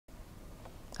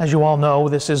As you all know,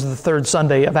 this is the third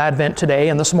Sunday of Advent today,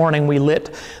 and this morning we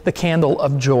lit the candle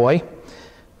of joy.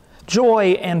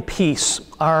 Joy and peace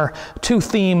are two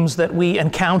themes that we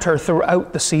encounter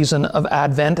throughout the season of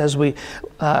Advent as we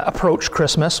approach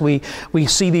Christmas. We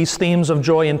see these themes of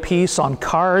joy and peace on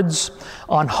cards,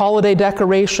 on holiday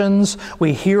decorations.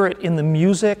 We hear it in the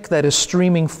music that is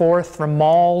streaming forth from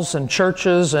malls and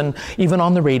churches and even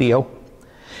on the radio.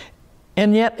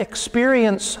 And yet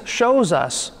experience shows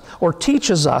us or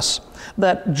teaches us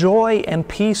that joy and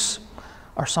peace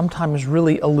are sometimes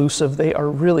really elusive. They are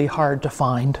really hard to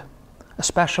find,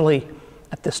 especially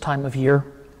at this time of year.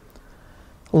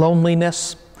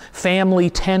 Loneliness, family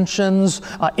tensions,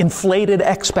 inflated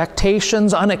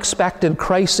expectations, unexpected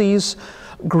crises,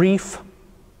 grief,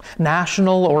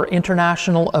 national or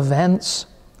international events.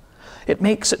 It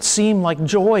makes it seem like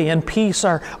joy and peace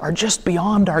are just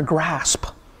beyond our grasp.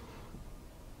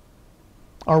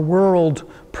 Our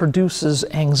world produces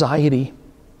anxiety.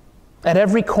 At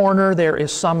every corner there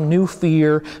is some new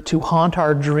fear to haunt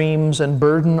our dreams and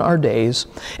burden our days.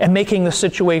 And making the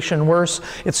situation worse,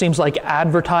 it seems like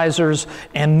advertisers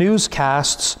and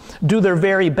newscasts do their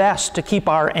very best to keep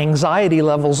our anxiety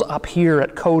levels up here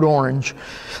at Code Orange,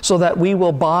 so that we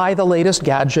will buy the latest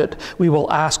gadget, we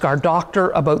will ask our doctor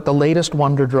about the latest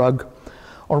wonder drug,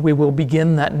 or we will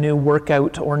begin that new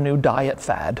workout or new diet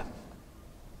fad.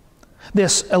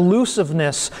 This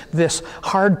elusiveness, this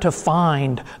hard to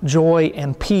find joy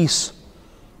and peace,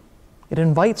 it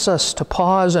invites us to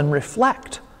pause and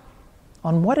reflect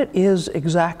on what it is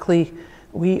exactly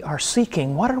we are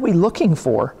seeking. What are we looking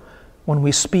for when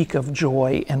we speak of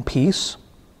joy and peace?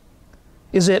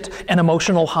 Is it an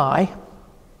emotional high,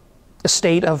 a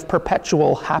state of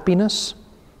perpetual happiness,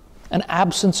 an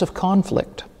absence of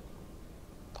conflict?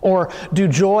 Or do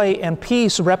joy and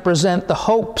peace represent the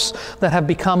hopes that have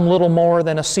become little more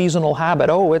than a seasonal habit?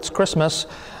 Oh, it's Christmas.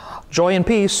 Joy and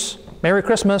peace. Merry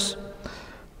Christmas.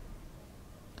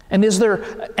 And is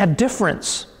there a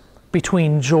difference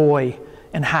between joy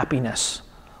and happiness?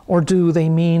 Or do they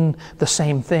mean the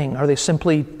same thing? Are they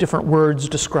simply different words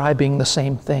describing the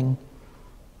same thing?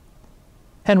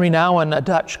 Henry Nouwen, a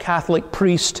Dutch Catholic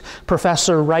priest,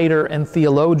 professor, writer, and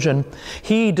theologian,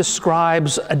 he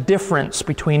describes a difference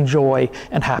between joy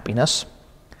and happiness.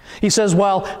 He says,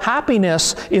 while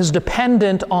happiness is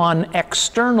dependent on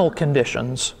external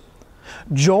conditions,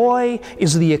 joy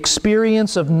is the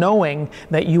experience of knowing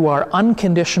that you are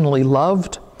unconditionally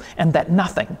loved and that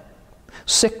nothing,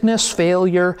 sickness,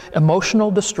 failure,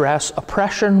 emotional distress,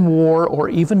 oppression, war, or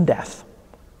even death,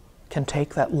 can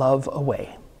take that love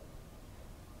away.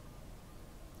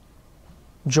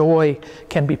 Joy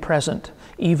can be present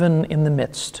even in the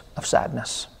midst of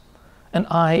sadness. And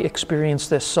I experience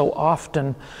this so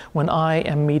often when I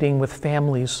am meeting with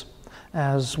families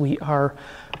as we are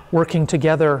working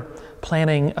together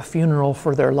planning a funeral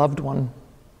for their loved one.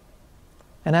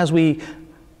 And as we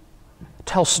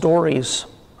tell stories,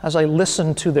 as I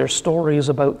listen to their stories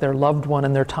about their loved one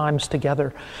and their times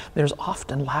together, there's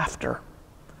often laughter.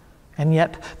 And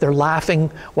yet they're laughing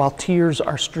while tears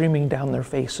are streaming down their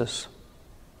faces.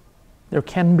 There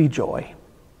can be joy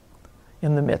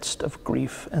in the midst of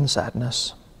grief and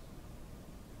sadness.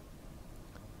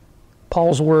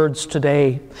 Paul's words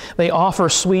today, they offer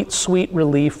sweet, sweet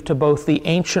relief to both the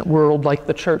ancient world like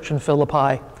the church in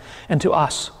Philippi and to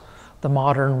us, the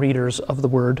modern readers of the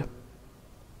Word.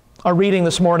 Our reading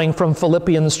this morning from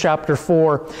Philippians chapter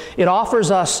 4, it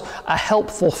offers us a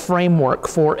helpful framework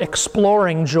for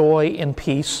exploring joy and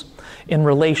peace in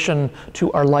relation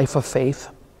to our life of faith.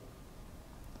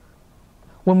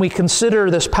 When we consider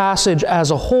this passage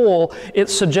as a whole, it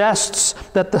suggests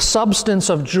that the substance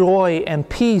of joy and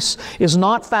peace is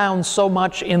not found so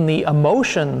much in the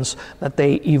emotions that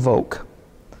they evoke,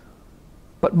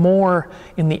 but more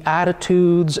in the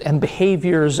attitudes and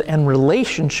behaviors and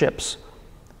relationships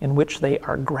in which they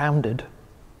are grounded.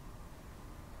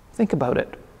 Think about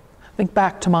it. Think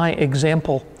back to my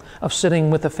example of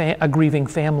sitting with a grieving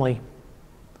family.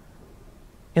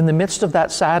 In the midst of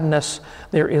that sadness,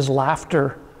 there is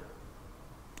laughter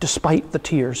despite the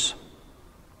tears.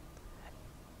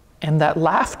 And that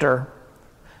laughter,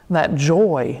 that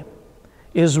joy,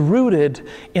 is rooted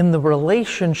in the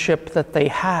relationship that they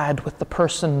had with the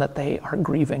person that they are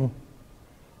grieving.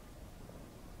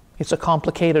 It's a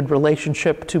complicated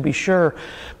relationship, to be sure,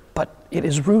 but it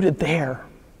is rooted there.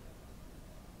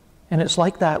 And it's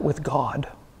like that with God.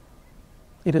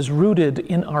 It is rooted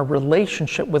in our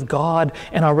relationship with God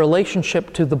and our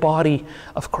relationship to the body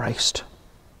of Christ.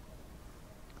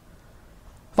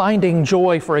 Finding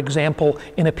joy, for example,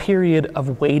 in a period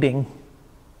of waiting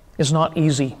is not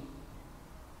easy.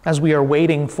 as we are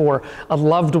waiting for a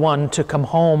loved one to come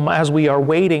home, as we are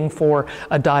waiting for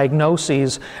a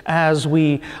diagnosis, as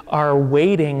we are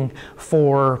waiting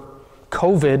for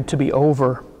COVID to be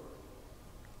over.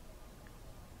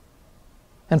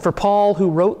 And for Paul, who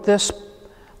wrote this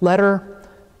letter,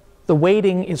 the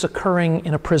waiting is occurring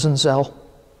in a prison cell.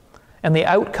 And the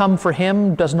outcome for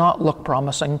him does not look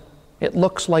promising. It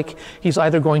looks like he's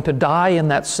either going to die in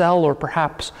that cell or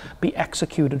perhaps be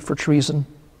executed for treason.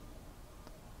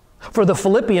 For the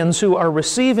Philippians who are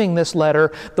receiving this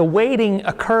letter, the waiting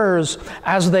occurs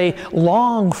as they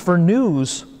long for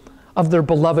news of their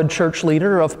beloved church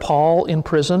leader, of Paul in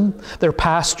prison, their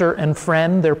pastor and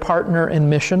friend, their partner in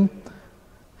mission.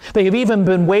 They have even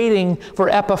been waiting for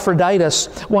Epaphroditus,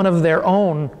 one of their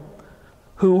own,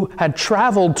 who had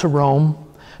traveled to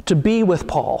Rome to be with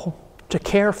Paul, to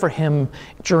care for him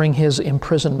during his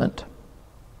imprisonment.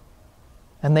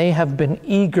 And they have been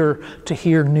eager to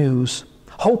hear news,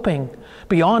 hoping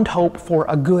beyond hope for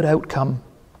a good outcome.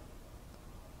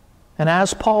 And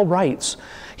as Paul writes,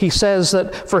 he says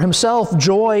that for himself,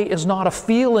 joy is not a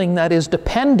feeling that is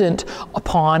dependent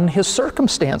upon his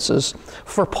circumstances.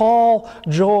 For Paul,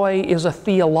 joy is a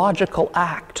theological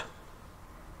act.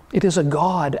 It is a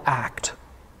God act.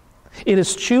 It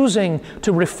is choosing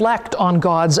to reflect on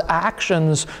God's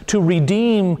actions to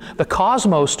redeem the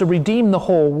cosmos, to redeem the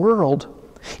whole world.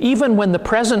 Even when the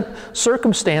present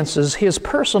circumstances, his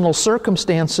personal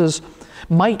circumstances,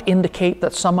 might indicate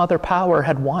that some other power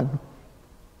had won.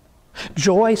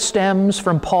 Joy stems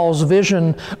from Paul's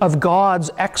vision of God's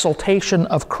exaltation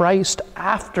of Christ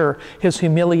after his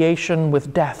humiliation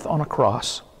with death on a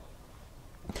cross.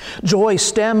 Joy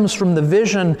stems from the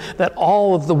vision that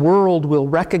all of the world will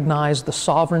recognize the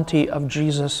sovereignty of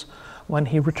Jesus when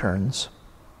he returns.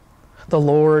 The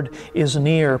Lord is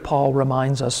near, Paul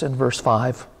reminds us in verse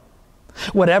 5.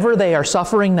 Whatever they are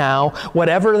suffering now,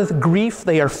 whatever the grief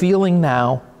they are feeling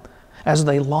now, as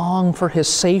they long for his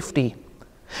safety,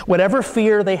 whatever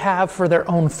fear they have for their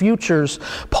own futures,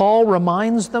 Paul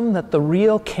reminds them that the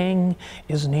real King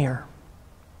is near.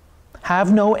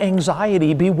 Have no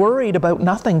anxiety, be worried about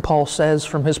nothing, Paul says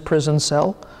from his prison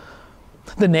cell.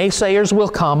 The naysayers will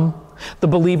come, the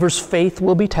believer's faith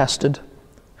will be tested.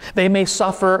 They may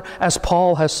suffer as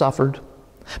Paul has suffered,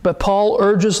 but Paul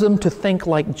urges them to think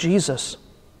like Jesus,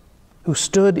 who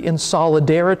stood in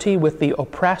solidarity with the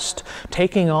oppressed,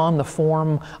 taking on the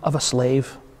form of a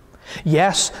slave.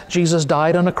 Yes, Jesus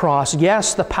died on a cross.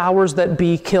 Yes, the powers that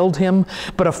be killed him,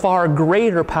 but a far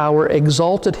greater power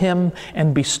exalted him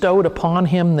and bestowed upon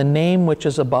him the name which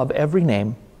is above every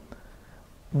name.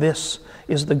 This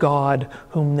is the God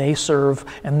whom they serve,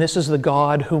 and this is the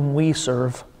God whom we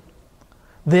serve.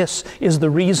 This is the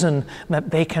reason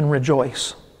that they can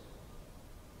rejoice.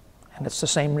 And it's the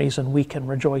same reason we can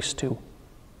rejoice too.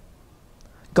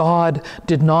 God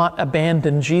did not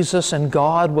abandon Jesus, and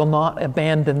God will not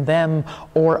abandon them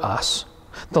or us.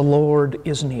 The Lord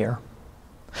is near.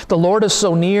 The Lord is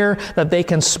so near that they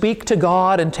can speak to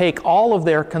God and take all of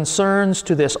their concerns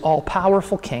to this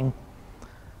all-powerful King.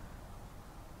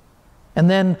 And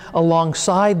then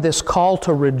alongside this call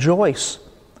to rejoice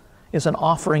is an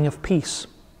offering of peace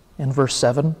in verse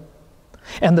 7.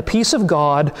 And the peace of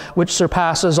God, which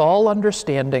surpasses all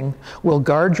understanding, will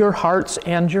guard your hearts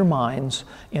and your minds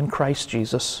in Christ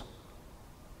Jesus.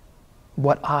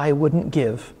 What I wouldn't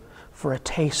give for a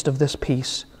taste of this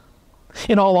peace.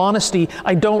 In all honesty,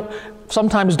 I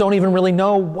sometimes don't even really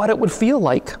know what it would feel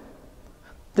like.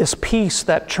 This peace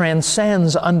that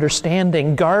transcends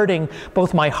understanding, guarding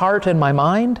both my heart and my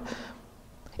mind.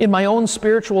 In my own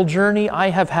spiritual journey, I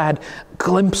have had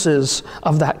glimpses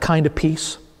of that kind of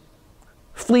peace.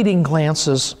 Fleeting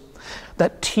glances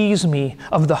that tease me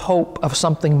of the hope of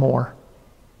something more.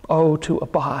 Oh, to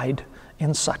abide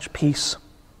in such peace.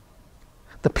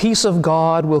 The peace of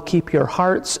God will keep your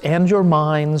hearts and your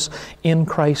minds in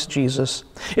Christ Jesus.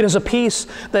 It is a peace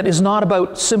that is not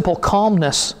about simple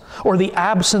calmness or the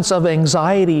absence of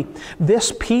anxiety.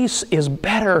 This peace is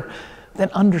better than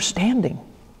understanding.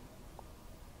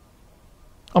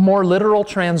 A more literal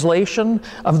translation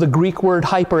of the Greek word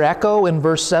hyperecho in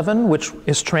verse 7, which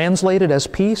is translated as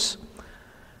peace,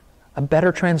 a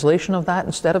better translation of that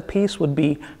instead of peace would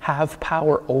be have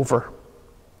power over.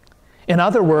 In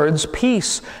other words,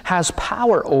 peace has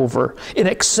power over. It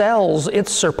excels, it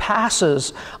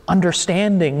surpasses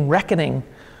understanding, reckoning.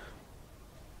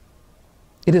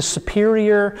 It is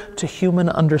superior to human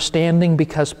understanding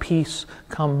because peace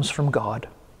comes from God.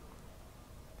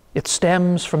 It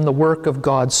stems from the work of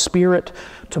God's Spirit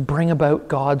to bring about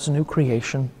God's new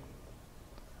creation.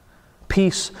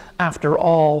 Peace, after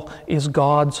all, is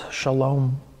God's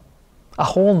shalom, a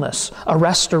wholeness, a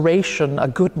restoration, a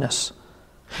goodness.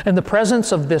 And the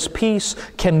presence of this peace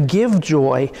can give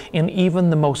joy in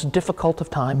even the most difficult of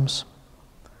times.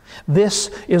 This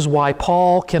is why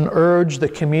Paul can urge the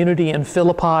community in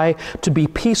Philippi to be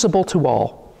peaceable to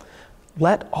all.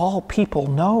 Let all people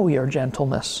know your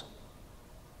gentleness.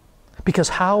 Because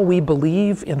how we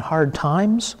believe in hard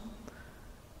times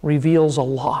reveals a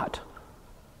lot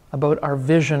about our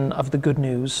vision of the good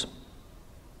news.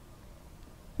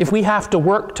 If we have to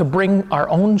work to bring our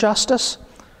own justice,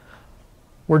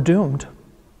 we're doomed,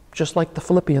 just like the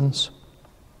Philippians.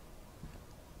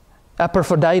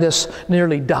 Epaphroditus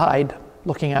nearly died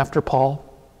looking after Paul.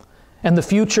 And the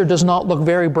future does not look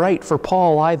very bright for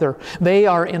Paul either. They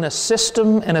are in a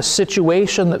system and a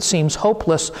situation that seems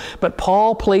hopeless, but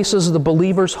Paul places the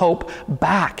believer's hope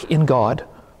back in God,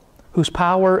 whose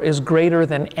power is greater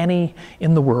than any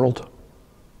in the world.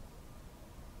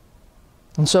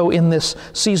 And so in this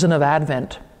season of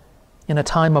Advent, in a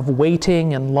time of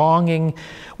waiting and longing,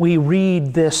 we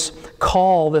read this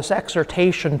call, this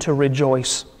exhortation to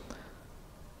rejoice.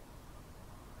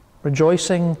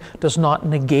 Rejoicing does not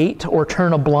negate or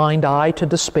turn a blind eye to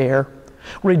despair.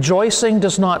 Rejoicing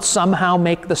does not somehow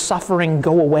make the suffering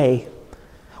go away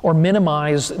or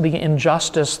minimize the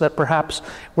injustice that perhaps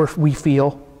we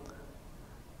feel.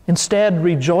 Instead,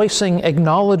 rejoicing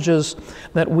acknowledges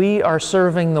that we are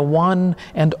serving the one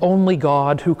and only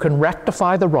God who can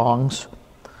rectify the wrongs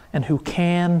and who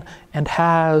can and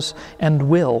has and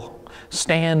will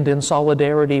stand in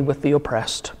solidarity with the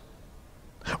oppressed.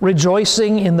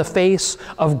 Rejoicing in the face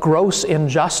of gross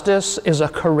injustice is a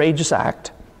courageous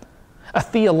act, a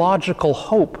theological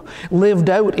hope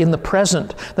lived out in the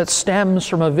present that stems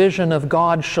from a vision of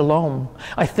God's shalom.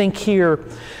 I think here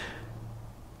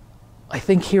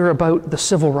about the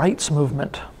civil rights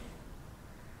movement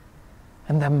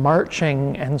and them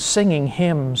marching and singing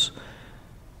hymns,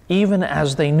 even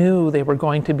as they knew they were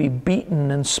going to be beaten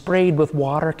and sprayed with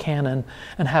water cannon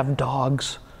and have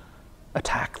dogs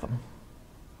attack them.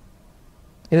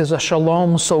 It is a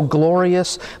shalom so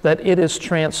glorious that it is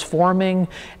transforming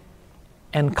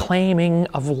and claiming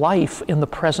of life in the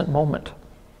present moment.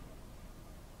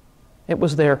 It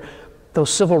was those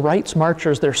civil rights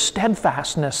marchers, their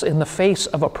steadfastness in the face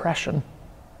of oppression,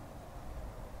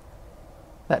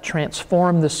 that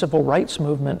transformed the civil rights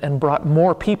movement and brought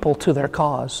more people to their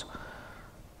cause.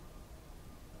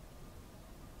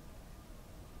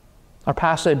 Our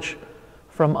passage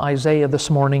from Isaiah this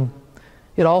morning,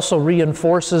 it also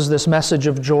reinforces this message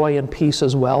of joy and peace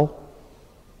as well.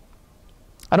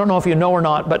 I don't know if you know or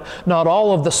not, but not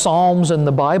all of the Psalms in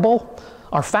the Bible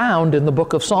are found in the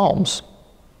book of Psalms.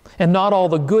 And not all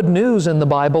the good news in the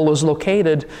Bible is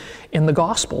located in the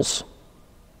Gospels.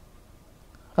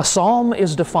 A psalm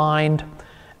is defined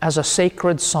as a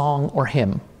sacred song or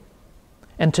hymn.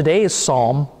 And today's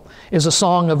psalm is a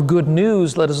song of good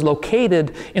news that is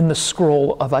located in the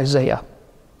scroll of Isaiah.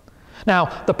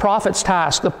 Now, the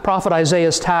prophet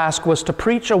Isaiah's task was to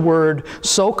preach a word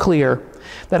so clear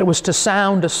that it was to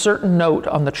sound a certain note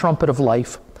on the trumpet of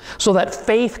life, so that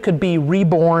faith could be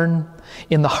reborn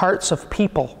in the hearts of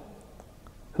people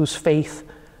whose faith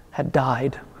had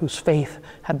died, whose faith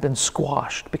had been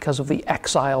squashed because of the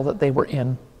exile that they were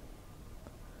in.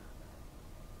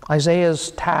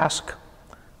 Isaiah's task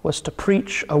was to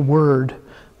preach a word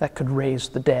that could raise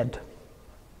the dead.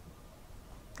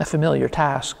 A familiar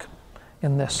task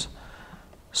in this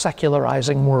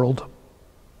secularizing world.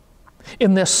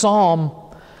 In this psalm,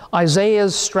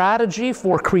 Isaiah's strategy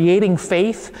for creating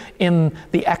faith in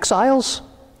the exiles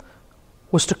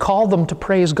was to call them to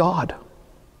praise God.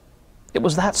 It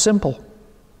was that simple.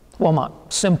 Well,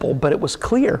 not simple, but it was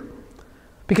clear.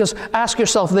 Because ask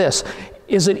yourself this,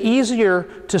 is it easier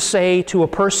to say to a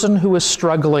person who is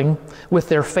struggling with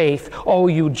their faith, oh,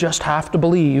 you just have to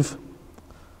believe?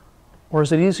 Or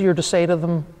is it easier to say to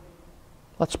them,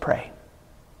 let's pray?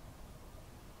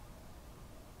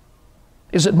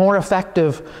 Is it more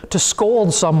effective to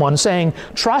scold someone saying,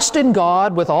 trust in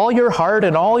God with all your heart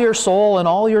and all your soul and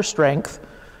all your strength?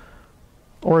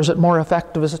 Or is it more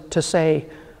effective to say,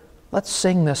 let's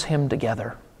sing this hymn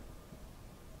together?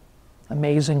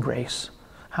 Amazing grace,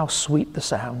 how sweet the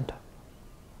sound.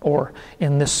 Or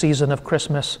in this season of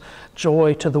Christmas,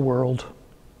 joy to the world.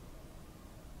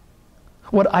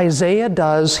 What Isaiah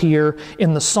does here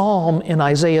in the psalm in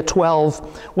Isaiah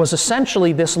 12 was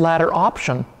essentially this latter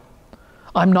option.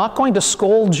 I'm not going to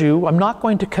scold you. I'm not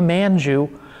going to command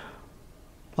you.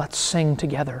 Let's sing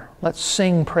together. Let's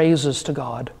sing praises to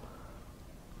God.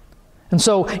 And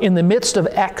so, in the midst of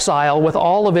exile, with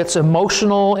all of its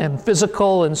emotional and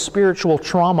physical and spiritual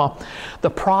trauma, the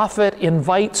prophet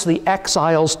invites the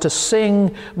exiles to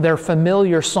sing their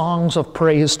familiar songs of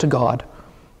praise to God.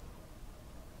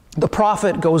 The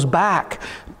prophet goes back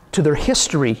to their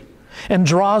history and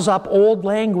draws up old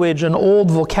language and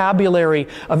old vocabulary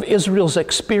of Israel's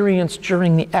experience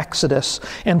during the Exodus,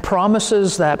 and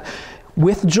promises that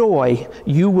with joy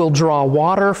you will draw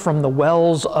water from the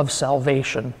wells of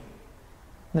salvation.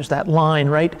 There's that line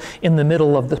right in the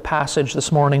middle of the passage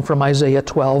this morning from Isaiah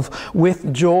 12.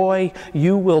 With joy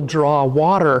you will draw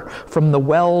water from the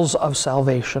wells of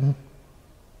salvation.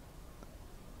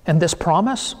 And this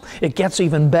promise, it gets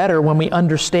even better when we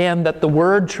understand that the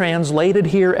word translated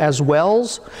here as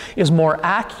wells is more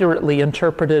accurately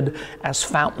interpreted as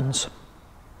fountains.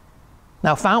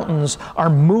 Now, fountains are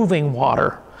moving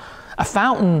water. A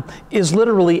fountain is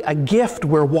literally a gift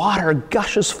where water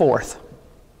gushes forth.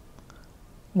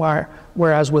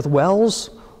 Whereas with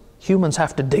wells, humans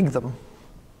have to dig them.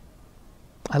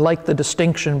 I like the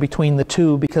distinction between the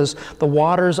two because the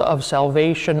waters of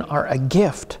salvation are a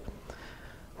gift,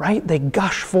 right? They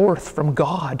gush forth from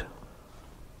God.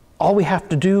 All we have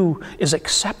to do is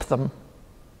accept them,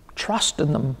 trust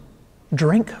in them,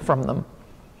 drink from them.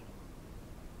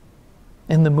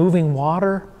 In the moving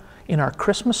water in our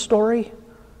Christmas story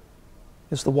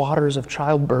is the waters of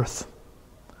childbirth.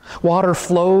 Water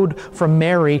flowed from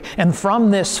Mary, and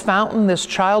from this fountain, this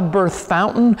childbirth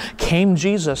fountain, came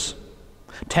Jesus.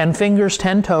 10 fingers,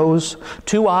 10 toes,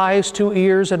 2 eyes, 2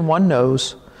 ears, and 1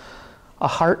 nose. A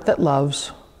heart that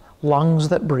loves, lungs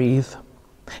that breathe,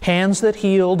 hands that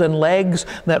healed, and legs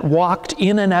that walked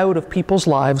in and out of people's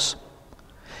lives.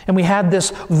 And we had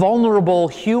this vulnerable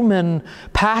human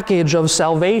package of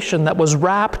salvation that was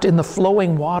wrapped in the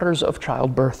flowing waters of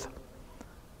childbirth.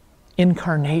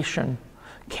 Incarnation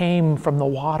came from the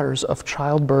waters of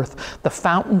childbirth. The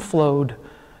fountain flowed,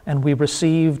 and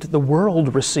the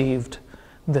world received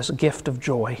this gift of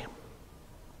joy.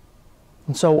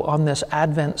 And so on this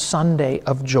Advent Sunday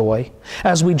of joy,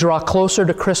 as we draw closer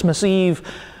to Christmas Eve,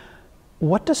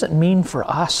 what does it mean for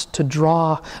us to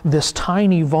draw this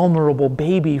tiny, vulnerable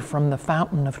baby from the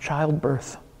fountain of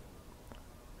childbirth?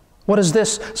 What is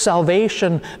this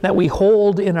salvation that we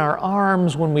hold in our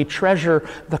arms when we treasure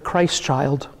the Christ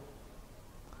child?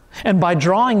 And by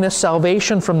drawing this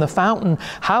salvation from the fountain,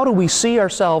 how do we see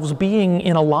ourselves being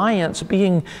in alliance,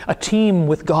 being a team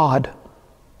with God?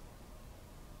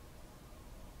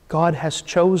 God has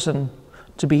chosen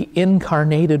to be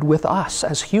incarnated with us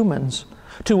as humans,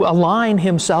 to align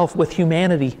himself with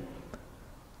humanity.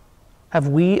 Have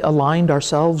we aligned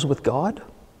ourselves with God?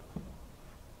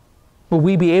 Will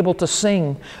we be able to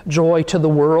sing joy to the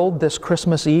world this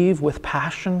Christmas Eve with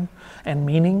passion and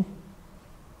meaning?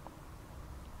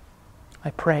 I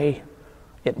pray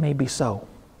it may be so.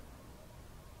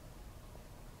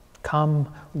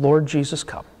 Come, Lord Jesus,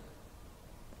 come.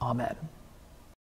 Amen.